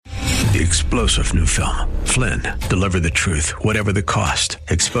The explosive new film, Flynn, deliver the truth, whatever the cost,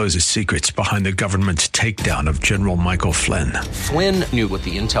 exposes secrets behind the government's takedown of General Michael Flynn. Flynn knew what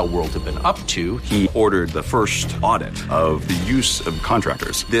the intel world had been up to. He ordered the first audit of the use of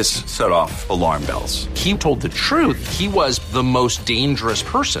contractors. This set off alarm bells. He told the truth. He was the most dangerous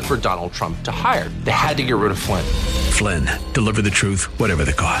person for Donald Trump to hire. They had to get rid of Flynn. Flynn, deliver the truth, whatever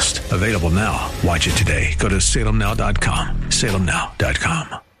the cost. Available now. Watch it today. Go to salemnow.com.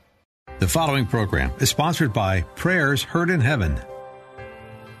 salemnow.com. The following program is sponsored by Prayers Heard in Heaven.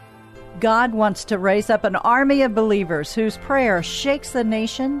 God wants to raise up an army of believers whose prayer shakes the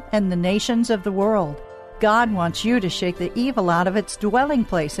nation and the nations of the world. God wants you to shake the evil out of its dwelling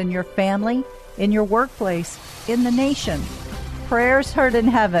place in your family, in your workplace, in the nation. Prayers Heard in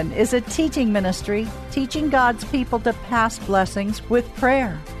Heaven is a teaching ministry teaching God's people to pass blessings with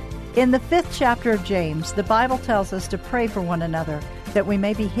prayer. In the 5th chapter of James, the Bible tells us to pray for one another that we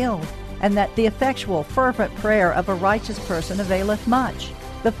may be healed, and that the effectual, fervent prayer of a righteous person availeth much.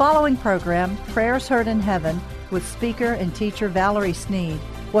 The following program, Prayers Heard in Heaven, with speaker and teacher Valerie Sneed,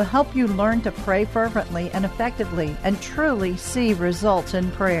 will help you learn to pray fervently and effectively and truly see results in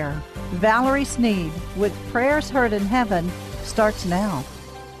prayer. Valerie Sneed with Prayers Heard in Heaven starts now.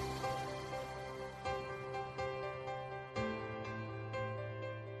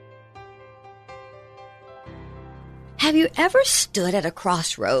 Have you ever stood at a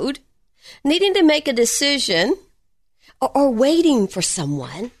crossroad, needing to make a decision or waiting for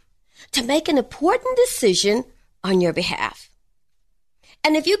someone to make an important decision on your behalf?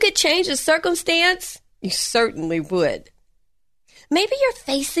 And if you could change the circumstance, you certainly would. Maybe you're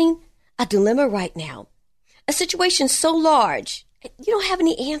facing a dilemma right now, a situation so large, you don't have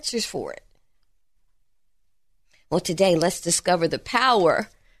any answers for it. Well, today, let's discover the power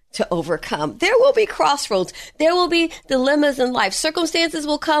to overcome. There will be crossroads. There will be dilemmas in life. Circumstances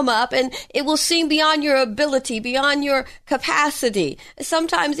will come up and it will seem beyond your ability, beyond your capacity.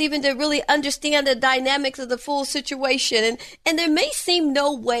 Sometimes even to really understand the dynamics of the full situation. And there may seem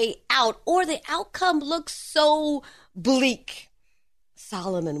no way out, or the outcome looks so bleak.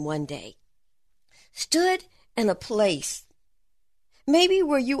 Solomon one day stood in a place, maybe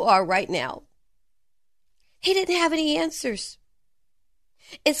where you are right now. He didn't have any answers.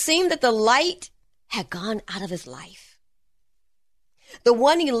 It seemed that the light had gone out of his life. The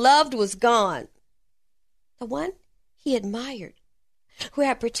one he loved was gone. The one he admired, who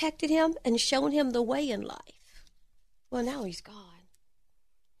had protected him and shown him the way in life. Well, now he's gone.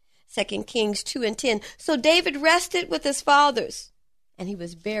 2 Kings 2:10. So David rested with his fathers, and he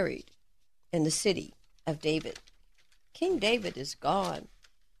was buried in the city of David. King David is gone.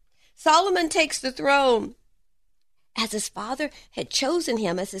 Solomon takes the throne, as his father had chosen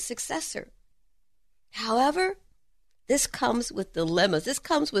him as his successor. However, this comes with dilemmas. This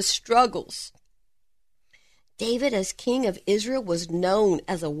comes with struggles. David, as king of Israel, was known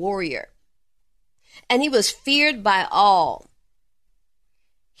as a warrior, and he was feared by all.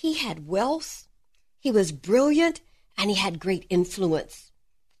 He had wealth, he was brilliant, and he had great influence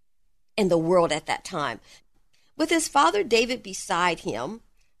in the world at that time. With his father David beside him,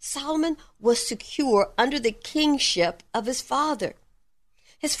 Solomon was secure under the kingship of his father.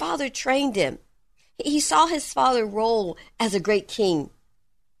 His father trained him. He saw his father role as a great king.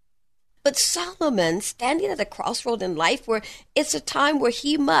 But Solomon, standing at a crossroad in life where it's a time where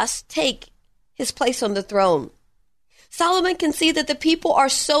he must take his place on the throne. Solomon can see that the people are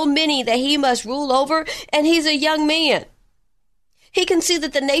so many that he must rule over, and he's a young man. He can see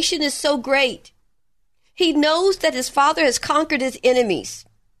that the nation is so great. He knows that his father has conquered his enemies.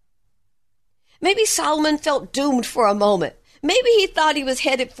 Maybe Solomon felt doomed for a moment. Maybe he thought he was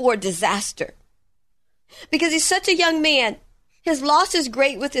headed for a disaster. Because he's such a young man. His loss is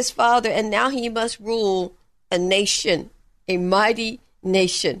great with his father, and now he must rule a nation, a mighty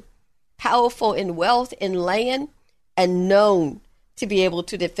nation, powerful in wealth and land, and known to be able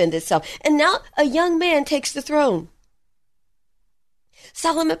to defend itself. And now a young man takes the throne.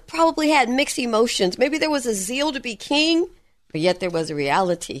 Solomon probably had mixed emotions. Maybe there was a zeal to be king, but yet there was a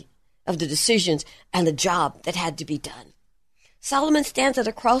reality of the decisions and the job that had to be done. Solomon stands at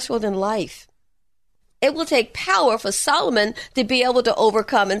a crossroad in life. It will take power for Solomon to be able to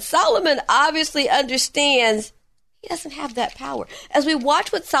overcome. And Solomon obviously understands he doesn't have that power. As we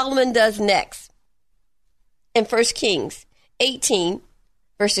watch what Solomon does next in 1 Kings 18,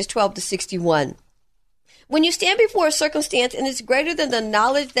 verses 12 to 61. When you stand before a circumstance and it's greater than the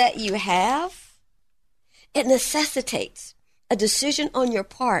knowledge that you have, it necessitates a decision on your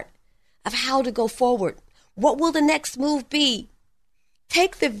part of how to go forward. What will the next move be?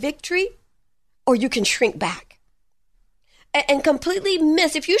 Take the victory, or you can shrink back. and completely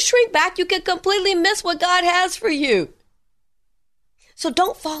miss. If you shrink back, you can completely miss what God has for you. So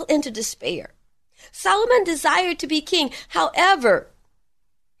don't fall into despair. Solomon desired to be king. However,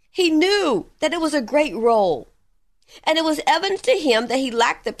 he knew that it was a great role. And it was evident to him that he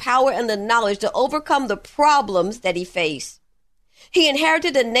lacked the power and the knowledge to overcome the problems that he faced. He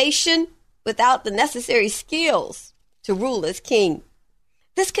inherited a nation without the necessary skills to rule as king.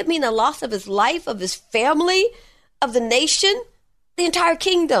 This could mean the loss of his life, of his family, of the nation, the entire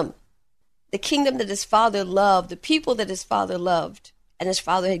kingdom. The kingdom that his father loved, the people that his father loved, and his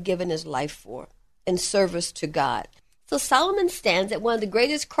father had given his life for in service to God. So Solomon stands at one of the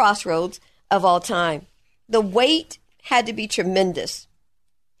greatest crossroads of all time. The weight had to be tremendous.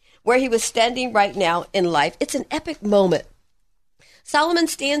 Where he was standing right now in life, it's an epic moment. Solomon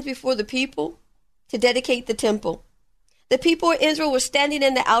stands before the people to dedicate the temple. The people of Israel were standing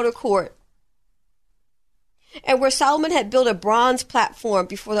in the outer court, and where Solomon had built a bronze platform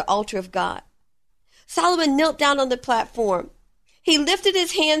before the altar of God. Solomon knelt down on the platform. He lifted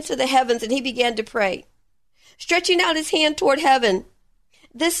his hands to the heavens and he began to pray, stretching out his hand toward heaven.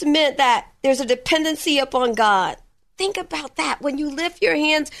 This meant that there's a dependency upon God. Think about that. When you lift your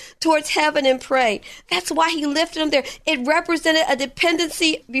hands towards heaven and pray, that's why he lifted them there. It represented a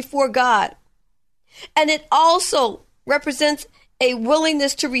dependency before God. And it also represents a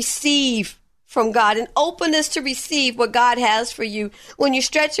willingness to receive from God, an openness to receive what God has for you when you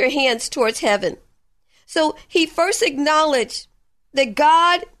stretch your hands towards heaven. So he first acknowledged that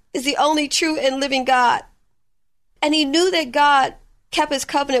God is the only true and living God. And he knew that God kept his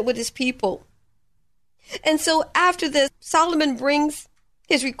covenant with his people. And so after this, Solomon brings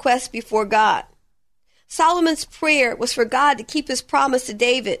his request before God. Solomon's prayer was for God to keep his promise to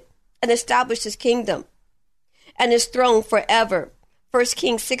David and establish his kingdom and his throne forever. 1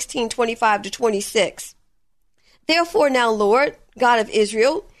 Kings 16:25-26. Therefore now, Lord, God of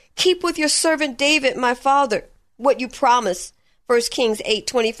Israel, keep with your servant David, my father, what you promised. 1 Kings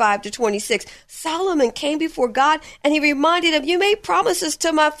 8:25-26. Solomon came before God and he reminded him, you made promises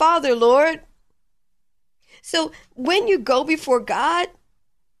to my father, Lord. So when you go before God,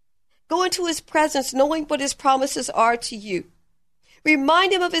 go into his presence knowing what his promises are to you.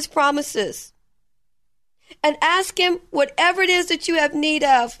 Remind him of his promises and ask him whatever it is that you have need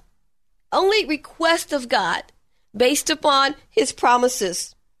of. Only request of God based upon his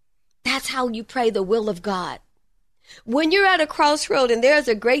promises. That's how you pray the will of God. When you're at a crossroad and there's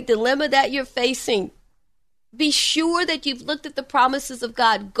a great dilemma that you're facing, be sure that you've looked at the promises of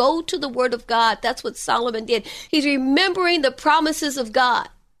God. Go to the word of God. That's what Solomon did. He's remembering the promises of God,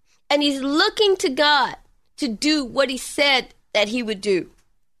 and he's looking to God to do what he said that he would do.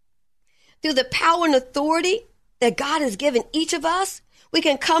 Through the power and authority that God has given each of us, we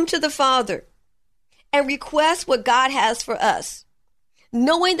can come to the Father and request what God has for us,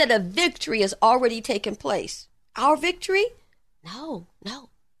 knowing that a victory has already taken place. Our victory? No.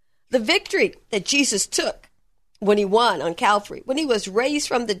 The victory that Jesus took when he won on Calvary, when he was raised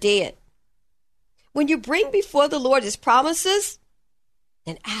from the dead. When you bring before the Lord his promises,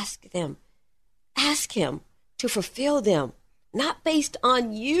 then ask him to fulfill them, not based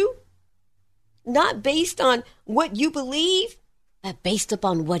on you, not based on what you believe, but based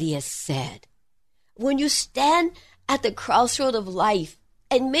upon what he has said. When you stand at the crossroad of life,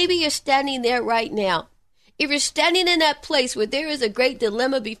 and maybe you're standing there right now, if you're standing in that place where there is a great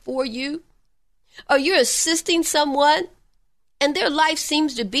dilemma before you, or you're assisting someone and their life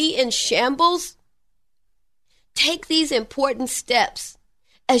seems to be in shambles, take these important steps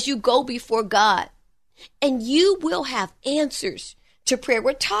as you go before God, and you will have answers to prayer.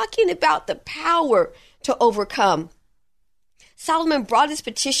 We're talking about the power to overcome. Solomon brought his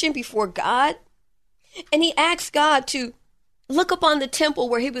petition before God, and he asked God to look upon the temple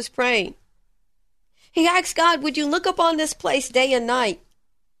where he was praying. He asked God, would you look upon this place day and night?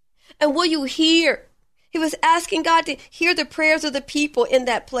 And will you hear? He was asking God to hear the prayers of the people in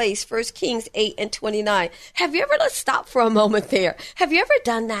that place. 1 Kings 8:29. Have you ever, let's stop for a moment there. Have you ever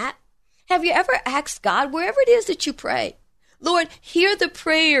done that? Have you ever asked God, wherever it is that you pray, Lord, hear the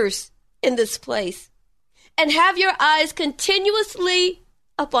prayers in this place, and have your eyes continuously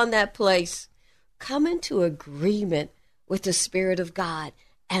upon that place. Come into agreement with the Spirit of God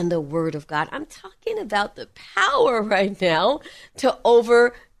and the Word of God. I'm talking about the power right now to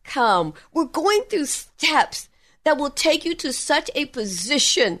overcome. We're going through steps that will take you to such a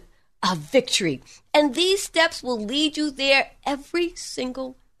position of victory. And these steps will lead you there every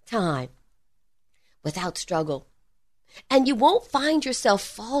single time without struggle. And you won't find yourself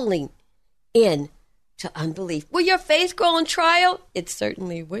falling into unbelief. Will your faith grow in trial? It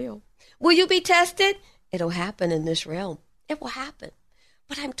certainly will. Will you be tested? It'll happen in this realm. It will happen.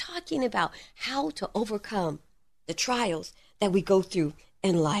 But I'm talking about how to overcome the trials that we go through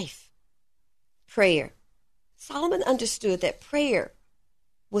in life. Prayer. Solomon understood that prayer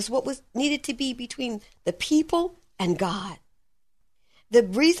was what was needed to be between the people and God. The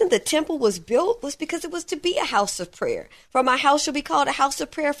reason the temple was built was because it was to be a house of prayer. For my house shall be called a house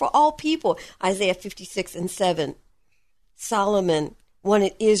of prayer for all people. Isaiah 56:7. Solomon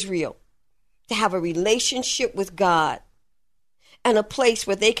wanted Israel to have a relationship with God and a place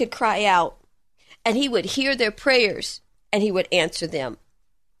where they could cry out, and he would hear their prayers and he would answer them.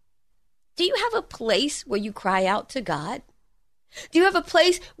 Do you have a place where you cry out to God? Do you have a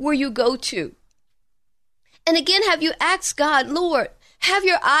place where you go to? And again, have you asked God, Lord, have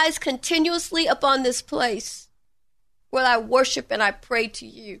your eyes continuously upon this place where I worship and I pray to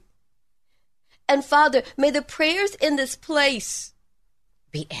you? And Father, may the prayers in this place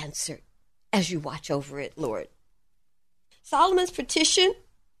be answered as you watch over it, Lord. Solomon's petition,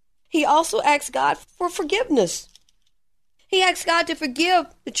 he also asked God for forgiveness. He asked God to forgive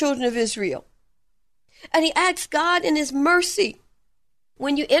the children of Israel. And he asked God in his mercy,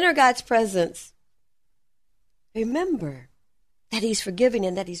 when you enter God's presence, remember that he's forgiving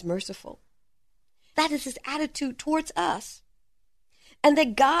and that he's merciful. That is his attitude towards us. And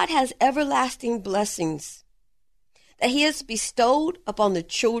that God has everlasting blessings that he has bestowed upon the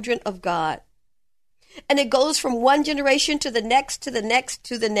children of God. And it goes from one generation to the next, to the next,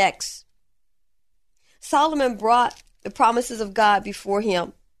 to the next. Solomon brought the promises of God before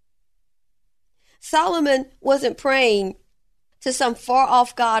him. Solomon wasn't praying to some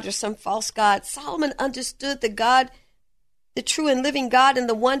far-off God or some false God. Solomon understood the God, the true and living God, and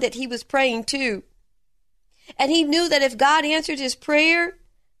the one that he was praying to. And he knew that if God answered his prayer,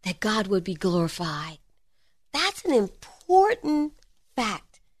 that God would be glorified. That's an important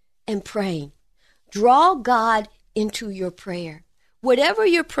fact in praying. Draw God into your prayer. Whatever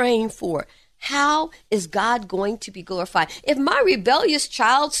you're praying for, how is God going to be glorified? If my rebellious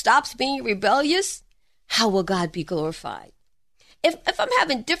child stops being rebellious, how will God be glorified? If I'm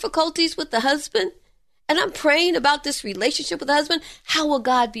having difficulties with the husband and I'm praying about this relationship with the husband, how will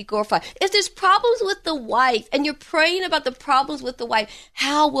God be glorified? If there's problems with the wife and you're praying about the problems with the wife,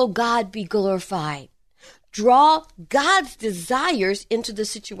 how will God be glorified? Draw God's desires into the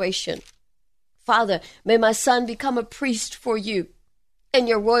situation. Father, may my son become a priest for you in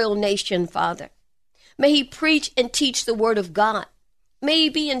your royal nation, Father. May he preach and teach the word of God. May he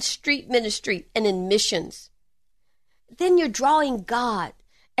be in street ministry and in missions. Then you're drawing God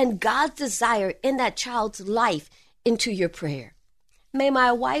and God's desire in that child's life into your prayer. May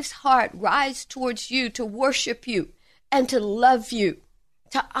my wife's heart rise towards you to worship you and to love you,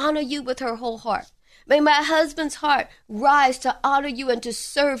 to honor you with her whole heart. May my husband's heart rise to honor you and to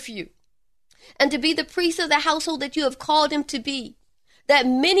serve you and to be the priest of the household that you have called him to be, that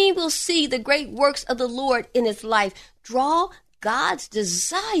many will see the great works of the Lord in his life. Draw God's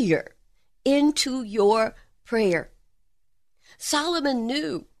desire into your prayer. Solomon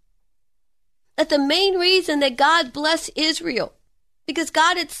knew that the main reason that God blessed Israel, because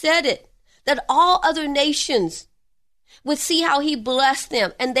God had said it, that all other nations would see how he blessed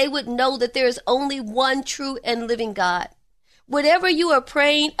them and they would know that there is only one true and living God. Whatever you are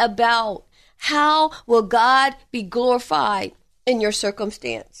praying about, how will God be glorified in your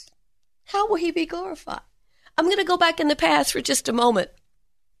circumstance? How will he be glorified? I'm going to go back in the past for just a moment.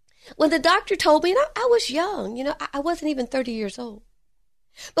 When the doctor told me, and I was young, I wasn't even 30 years old.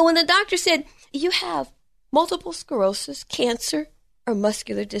 But when the doctor said, you have multiple sclerosis, cancer, or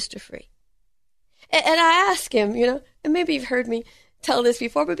muscular dystrophy. And I asked him, and maybe you've heard me tell this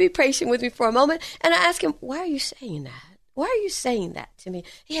before, but be patient with me for a moment. And I asked him, why are you saying that? Why are you saying that to me?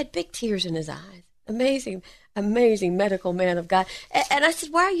 He had big tears in his eyes. Amazing, amazing medical man of God. And I said,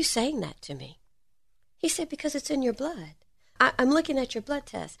 why are you saying that to me? He said, because it's in your blood. I'm looking at your blood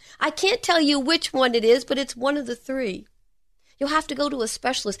test. I can't tell you which one it is, but it's one of the three. You'll have to go to a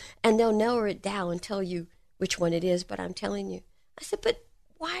specialist, and they'll narrow it down and tell you which one it is, but I'm telling you. I said, but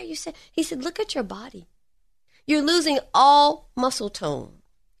why are you saying? He said, look at your body. You're losing all muscle tone.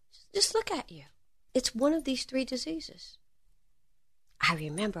 Just look at you. It's one of these three diseases. I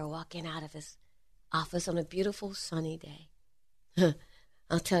remember walking out of his office on a beautiful sunny day.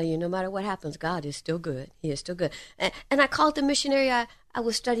 I'll tell you, no matter what happens, God is still good. He is still good. And I called the missionary I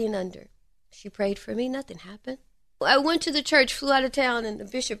was studying under. She prayed for me. Nothing happened. I went to the church, flew out of town, and the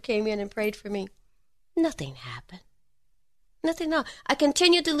bishop came in and prayed for me. Nothing happened. Nothing. No. I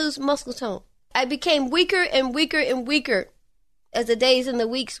continued to lose muscle tone. I became weaker and weaker and weaker as the days and the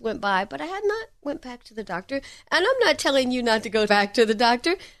weeks went by, but I had not went back to the doctor. And I'm not telling you not to go back to the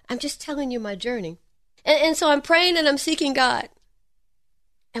doctor. I'm just telling you my journey. And so I'm praying and I'm seeking God.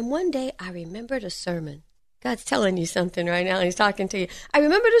 And one day I remembered a sermon. God's telling you something right now. He's talking to you. I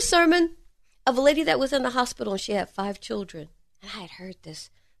remembered a sermon of a lady that was in the hospital and she had 5 children. And I had heard this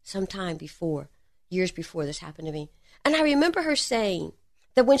sometime before, years before this happened to me. And I remember her saying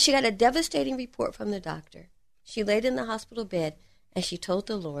that when she got a devastating report from the doctor, she laid in the hospital bed and she told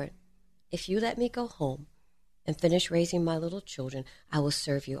the Lord, if you let me go home and finish raising my little children, I will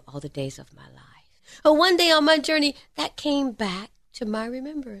serve you all the days of my life. But one day on my journey, that came back to my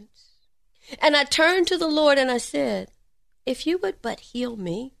remembrance. And I turned to the Lord and I said, if you would but heal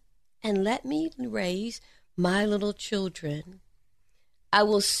me and let me raise my little children, I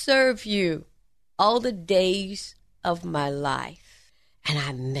will serve you all the days of my life. And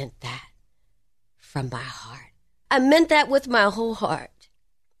I meant that from my heart. I meant that with my whole heart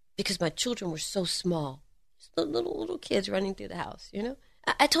because my children were so small. Just little kids running through the house, you know.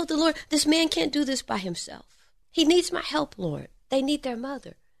 I told the Lord, this man can't do this by himself. He needs my help, Lord. They need their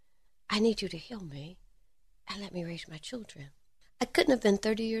mother. I need you to heal me and let me raise my children. I couldn't have been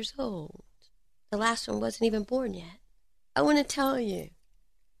 30 years old. The last one wasn't even born yet. I want to tell you,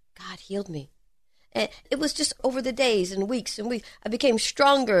 God healed me. And it was just over the days and weeks, I became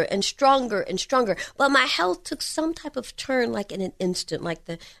stronger and stronger and stronger. But my health took some type of turn like in an instant, like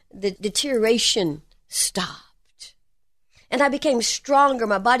the deterioration stopped. And I became stronger.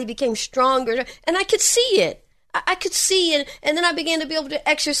 My body became stronger. And I could see it. I could see it. And then I began to be able to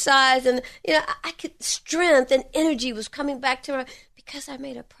exercise. And, you know, I could, strength and energy was coming back to me because I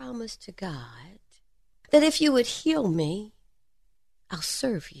made a promise to God that if you would heal me, I'll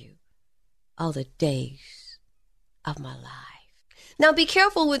serve you all the days of my life. Now, be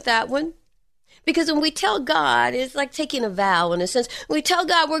careful with that one. Because when we tell God, it's like taking a vow in a sense. When we tell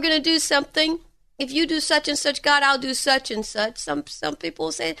God we're going to do something, if you do such and such, God, I'll do such and such. Some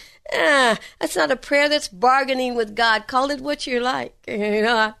people say, that's not a prayer. That's bargaining with God. Call it what you like. You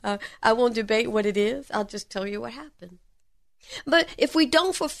know, I won't debate what it is. I'll just tell you what happened. But if we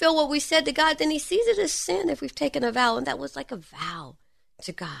don't fulfill what we said to God, then he sees it as sin if we've taken a vow. And that was like a vow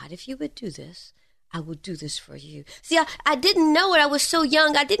to God. If you would do this, I will do this for you. See, I didn't know it. I was so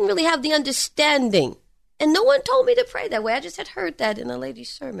young. I didn't really have the understanding. And no one told me to pray that way. I just had heard that in a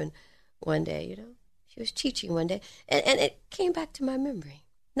lady's sermon one day, you know. She was teaching one day, and it came back to my memory.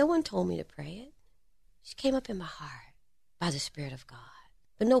 No one told me to pray it. She came up in my heart by the Spirit of God.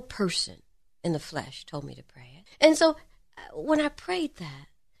 But no person in the flesh told me to pray it. And so when I prayed that,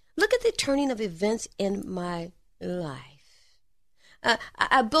 look at the turning of events in my life.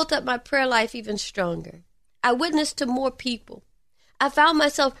 I built up my prayer life even stronger. I witnessed to more people. I found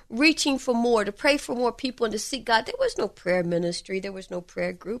myself reaching for more, to pray for more people and to seek God. There was no prayer ministry. There was no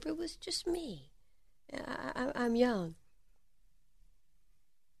prayer group. It was just me. I'm young.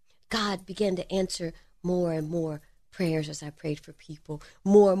 God began to answer more and more prayers as I prayed for people.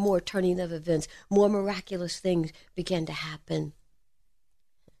 More and more turning of events. More miraculous things began to happen.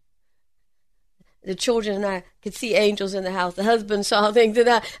 The children and I could see angels in the house. The husband saw things.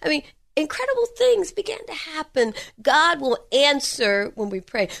 Incredible things began to happen. God will answer when we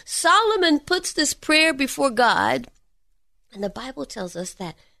pray. Solomon puts this prayer before God, and the Bible tells us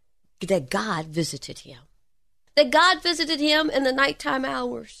that God visited him. That God visited him in the nighttime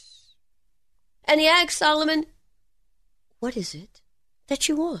hours. And he asked Solomon, what is it that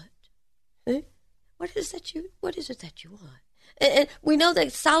you want? What is it that you want? And we know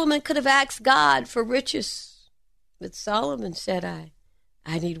that Solomon could have asked God for riches. But Solomon said,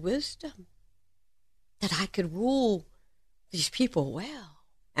 I need wisdom, that I could rule these people well.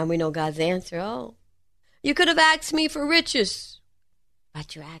 And we know God's answer, you could have asked me for riches,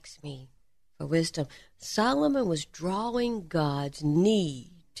 but you asked me for wisdom. Solomon was drawing God's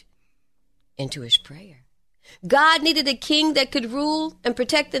need into his prayer. God needed a king that could rule and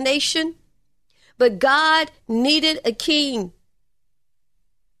protect the nation, but God needed a king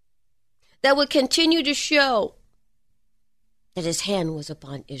that would continue to show that his hand was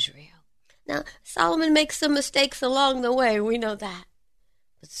upon Israel. Now, Solomon makes some mistakes along the way. We know that.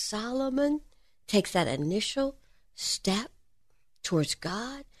 But Solomon takes that initial step towards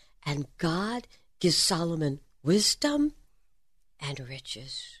God, and God gives Solomon wisdom and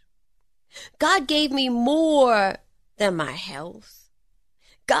riches. God gave me more than my health.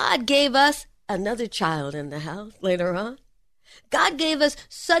 God gave us another child in the house later on. God gave us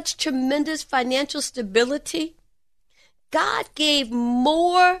such tremendous financial stability. God gave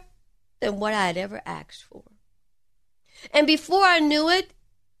more than what I had ever asked for. And before I knew it,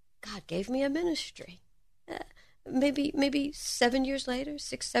 God gave me a ministry. Maybe 7 years later,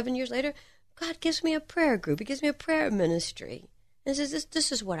 7 years later, God gives me a prayer group. He gives me a prayer ministry. And says,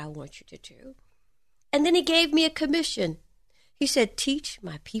 this is what I want you to do. And then he gave me a commission. He said, teach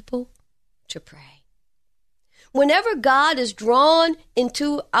my people to pray. Whenever God is drawn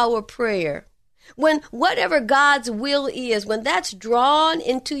into our prayer, when whatever God's will is, when that's drawn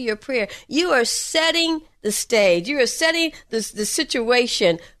into your prayer, you are setting the stage. You are setting the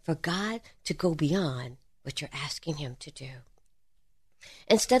situation for God to go beyond what you're asking him to do.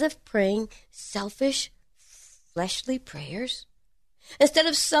 Instead of praying selfish, fleshly prayers, instead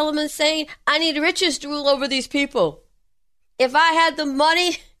of Solomon saying, I need riches to rule over these people. If I had the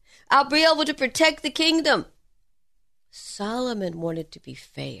money, I'll be able to protect the kingdom. Solomon wanted to be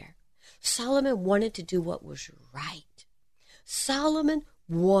fair. Solomon wanted to do what was right. Solomon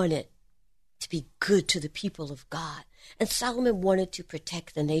wanted to be good to the people of God. And Solomon wanted to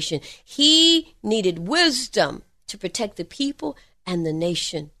protect the nation. He needed wisdom to protect the people and the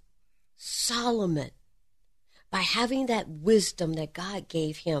nation. Solomon, by having that wisdom that God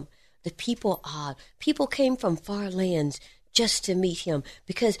gave him, the people came from far lands just to meet him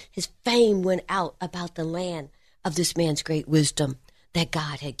because his fame went out about the land of this man's great wisdom that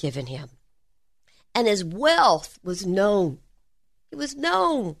God had given him. And his wealth was known. He was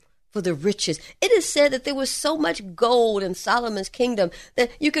known for the riches. It is said that there was so much gold in Solomon's kingdom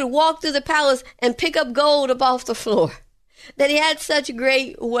that you could walk through the palace and pick up gold up off the floor. That he had such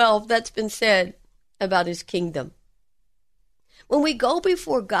great wealth, that's been said about his kingdom. When we go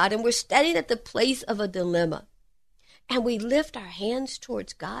before God and we're standing at the place of a dilemma and we lift our hands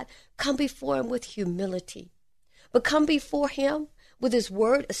towards God, come before him with humility. But come before him with his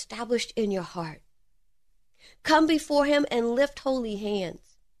word established in your heart. Come before him and lift holy hands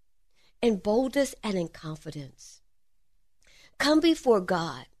in boldness and in confidence. Come before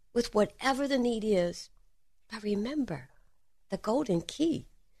God with whatever the need is. But remember, the golden key,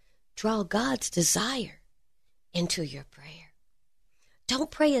 draw God's desire into your prayer.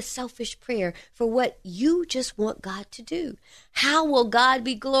 Don't pray a selfish prayer for what you just want God to do. How will God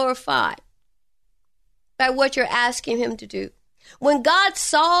be glorified? By what you're asking him to do. When God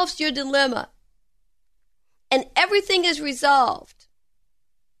solves your dilemma and everything is resolved,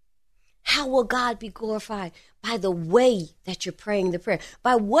 how will God be glorified? By the way that you're praying the prayer.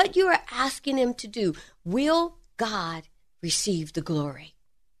 By what you are asking him to do, will God receive the glory?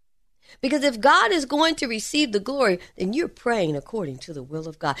 Because if God is going to receive the glory, then you're praying according to the will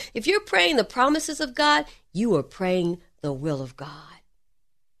of God. If you're praying the promises of God, you are praying the will of God.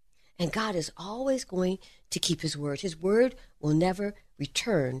 And God is always going to keep his word. His word will never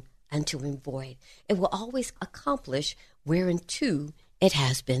return unto him void. It will always accomplish whereunto it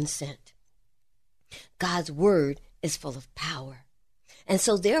has been sent. God's word is full of power. And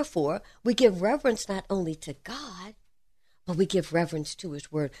so therefore, we give reverence not only to God, but we give reverence to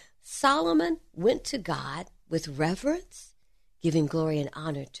his word. Solomon went to God with reverence, giving glory and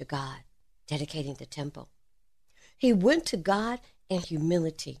honor to God, dedicating the temple. He went to God in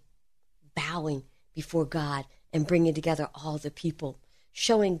humility, bowing before God and bringing together all the people,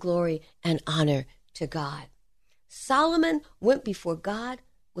 showing glory and honor to God. Solomon went before God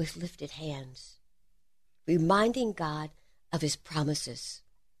with lifted hands, reminding God of his promises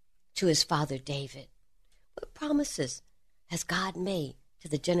to his father David. What promises has God made to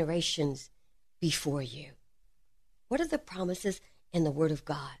the generations before you? What are the promises in the Word of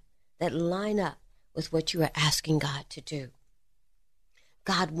God that line up with what you are asking God to do?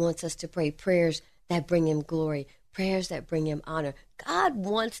 God wants us to pray prayers that bring him glory, prayers that bring him honor. God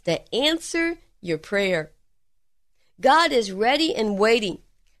wants to answer your prayer. God is ready and waiting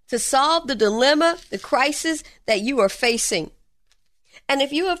to solve the dilemma, the crisis that you are facing. And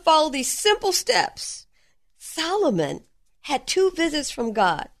if you have followed these simple steps, Solomon had 2 visits from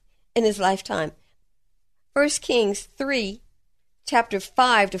God in his lifetime. 1 Kings 3, chapter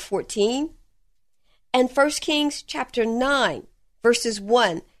 5 to 14, and 1 Kings chapter 9, verses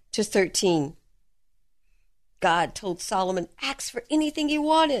 1 to 13. God told Solomon, ask for anything he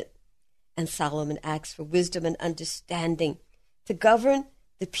wanted. And Solomon asked for wisdom and understanding to govern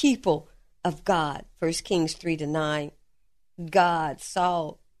the people of God. 1 Kings 3 to 9. God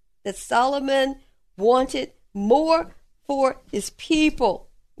saw that Solomon wanted more for his people,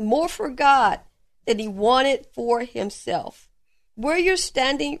 more for God than he wanted for himself. Where you're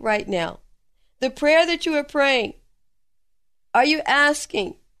standing right now, the prayer that you are praying, are you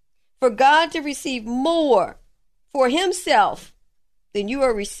asking for God to receive more for himself than you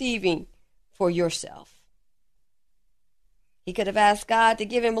are receiving for yourself? He could have asked God to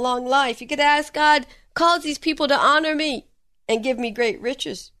give him long life. He could have asked God, cause these people to honor me and give me great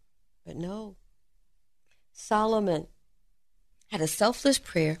riches. But no, Solomon had a selfless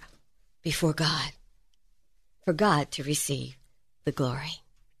prayer before God for God to receive the glory.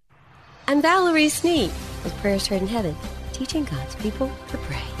 I'm Valerie Sneed with Prayers Heard in Heaven, teaching God's people to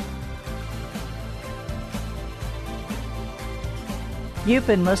pray. You've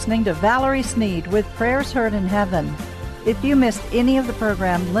been listening to Valerie Sneed with Prayers Heard in Heaven. If you missed any of the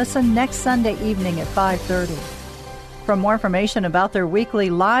program, listen next Sunday evening at 5:30. For more information about their weekly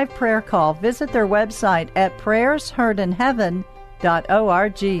live prayer call, visit their website at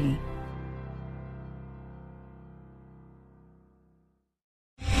prayersheardinheaven.org.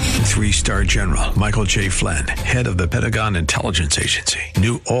 Three-star General Michael J. Flynn, head of the Pentagon Intelligence Agency,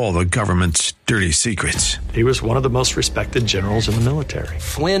 knew all the government's dirty secrets. He was one of the most respected generals in the military.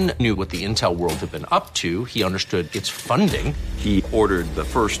 Flynn knew what the intel world had been up to. He understood its funding. He ordered the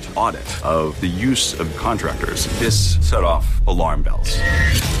first audit of the use of contractors. This set off alarm bells.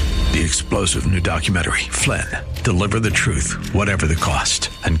 The explosive new documentary, Flynn, Deliver the Truth, Whatever the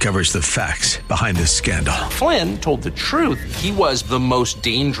Cost, uncovers the facts behind this scandal. Flynn told the truth. He was the most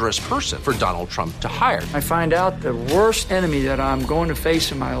dangerous person for Donald Trump to hire. I find out the worst enemy that I'm going to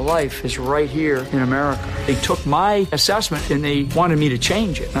face in my life is right here in America. They took my assessment and they wanted me to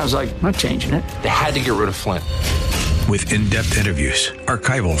change it. And I was like, I'm not changing it. They had to get rid of Flynn. With in-depth interviews,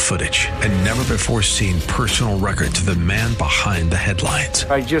 archival footage, and never-before-seen personal records of the man behind the headlines.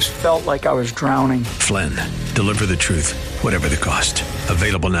 I just felt like I was drowning. Flynn, Deliver the Truth, Whatever the Cost.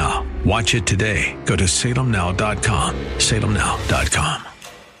 Available now. Watch it today. Go to salemnow.com. salemnow.com.